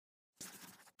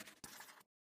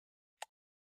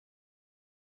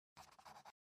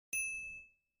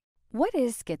What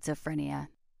is schizophrenia?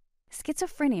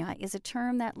 Schizophrenia is a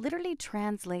term that literally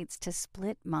translates to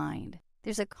split mind.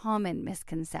 There's a common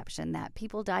misconception that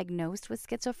people diagnosed with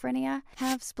schizophrenia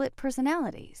have split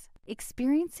personalities.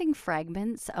 Experiencing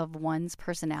fragments of one's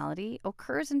personality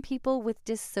occurs in people with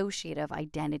dissociative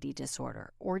identity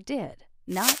disorder, or DID,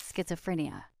 not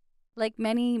schizophrenia. Like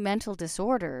many mental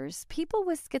disorders, people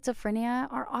with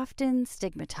schizophrenia are often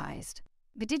stigmatized.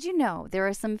 But did you know there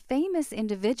are some famous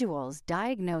individuals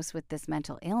diagnosed with this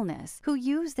mental illness who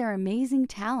use their amazing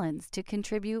talents to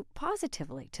contribute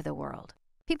positively to the world?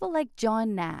 People like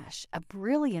John Nash, a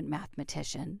brilliant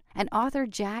mathematician, and author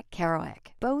Jack Kerouac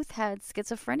both had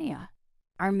schizophrenia.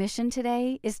 Our mission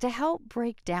today is to help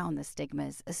break down the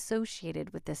stigmas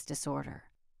associated with this disorder.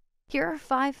 Here are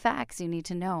 5 facts you need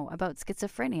to know about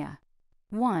schizophrenia.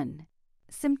 1.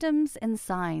 Symptoms and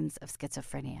signs of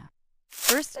schizophrenia.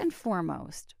 First and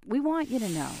foremost, we want you to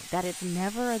know that it's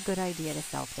never a good idea to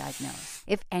self-diagnose.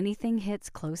 If anything hits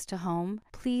close to home,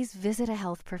 please visit a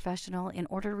health professional in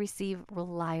order to receive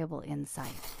reliable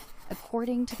insight.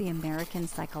 According to the American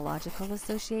Psychological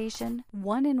Association,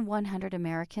 1 in 100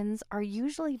 Americans are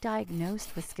usually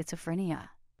diagnosed with schizophrenia.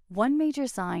 One major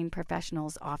sign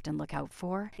professionals often look out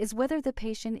for is whether the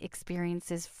patient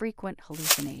experiences frequent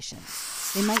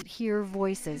hallucinations. They might hear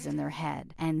voices in their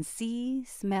head and see,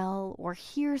 smell, or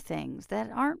hear things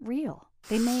that aren't real.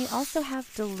 They may also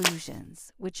have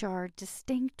delusions, which are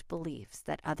distinct beliefs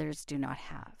that others do not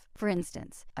have. For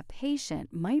instance, a patient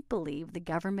might believe the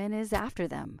government is after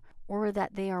them, or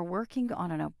that they are working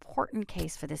on an important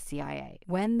case for the CIA,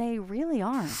 when they really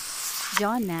aren't.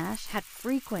 John Nash had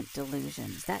frequent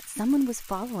delusions that someone was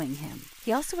following him.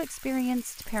 He also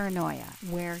experienced paranoia,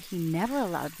 where he never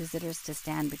allowed visitors to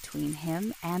stand between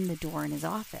him and the door in his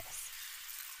office.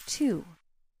 2.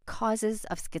 Causes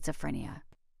of schizophrenia.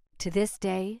 To this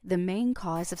day, the main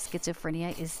cause of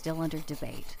schizophrenia is still under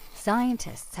debate.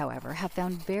 Scientists, however, have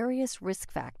found various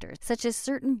risk factors, such as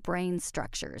certain brain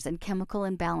structures and chemical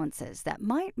imbalances that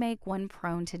might make one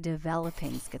prone to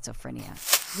developing schizophrenia.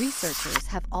 Researchers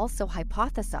have also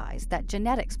hypothesized that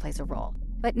genetics plays a role,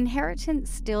 but inheritance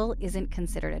still isn't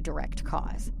considered a direct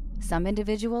cause. Some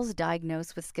individuals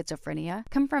diagnosed with schizophrenia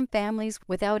come from families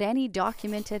without any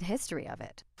documented history of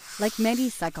it. Like many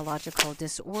psychological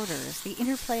disorders, the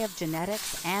interplay of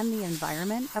genetics and the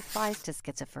environment applies to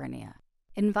schizophrenia.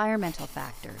 Environmental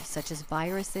factors, such as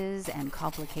viruses and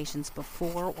complications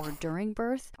before or during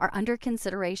birth, are under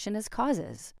consideration as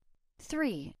causes.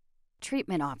 3.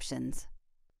 Treatment options.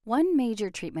 One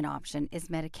major treatment option is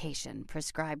medication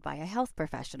prescribed by a health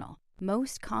professional,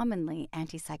 most commonly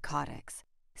antipsychotics.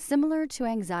 Similar to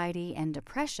anxiety and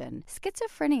depression,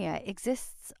 schizophrenia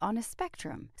exists on a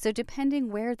spectrum, so depending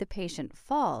where the patient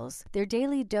falls, their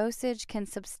daily dosage can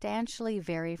substantially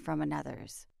vary from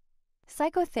another's.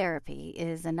 Psychotherapy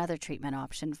is another treatment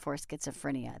option for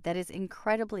schizophrenia that is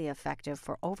incredibly effective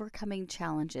for overcoming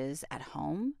challenges at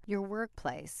home, your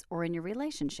workplace, or in your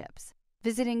relationships.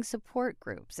 Visiting support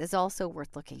groups is also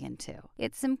worth looking into.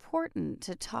 It's important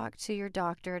to talk to your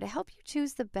doctor to help you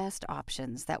choose the best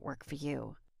options that work for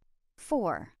you.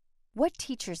 4. What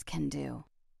teachers can do.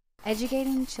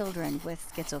 Educating children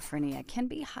with schizophrenia can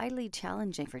be highly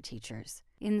challenging for teachers.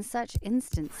 In such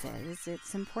instances,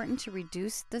 it's important to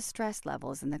reduce the stress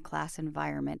levels in the class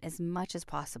environment as much as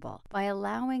possible by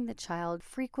allowing the child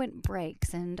frequent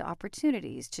breaks and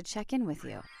opportunities to check in with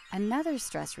you. Another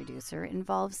stress reducer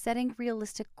involves setting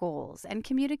realistic goals and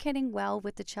communicating well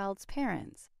with the child's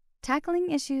parents. Tackling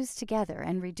issues together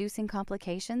and reducing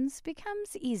complications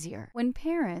becomes easier when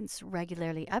parents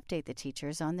regularly update the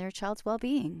teachers on their child's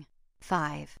well-being.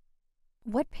 5.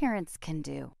 What parents can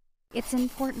do. It's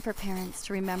important for parents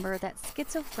to remember that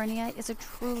schizophrenia is a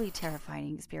truly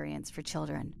terrifying experience for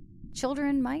children.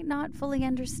 Children might not fully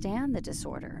understand the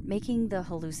disorder, making the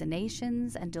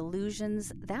hallucinations and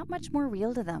delusions that much more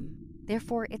real to them.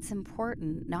 Therefore, it's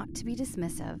important not to be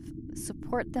dismissive.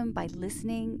 Support them by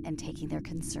listening and taking their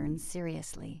concerns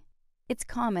seriously. It's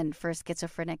common for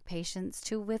schizophrenic patients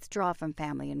to withdraw from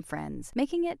family and friends,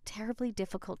 making it terribly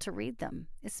difficult to read them,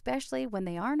 especially when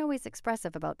they aren't always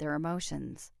expressive about their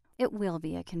emotions. It will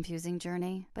be a confusing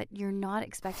journey, but you're not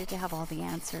expected to have all the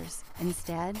answers.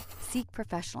 Instead, seek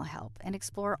professional help and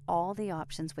explore all the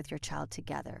options with your child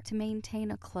together to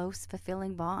maintain a close,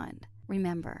 fulfilling bond.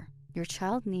 Remember, your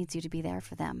child needs you to be there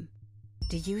for them.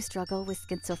 Do you struggle with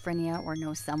schizophrenia or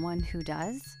know someone who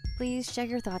does? Please share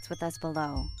your thoughts with us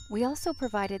below. We also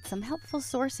provided some helpful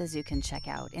sources you can check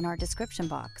out in our description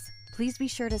box. Please be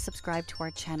sure to subscribe to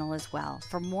our channel as well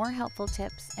for more helpful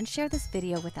tips and share this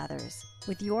video with others.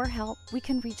 With your help, we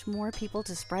can reach more people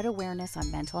to spread awareness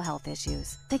on mental health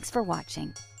issues. Thanks for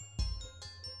watching.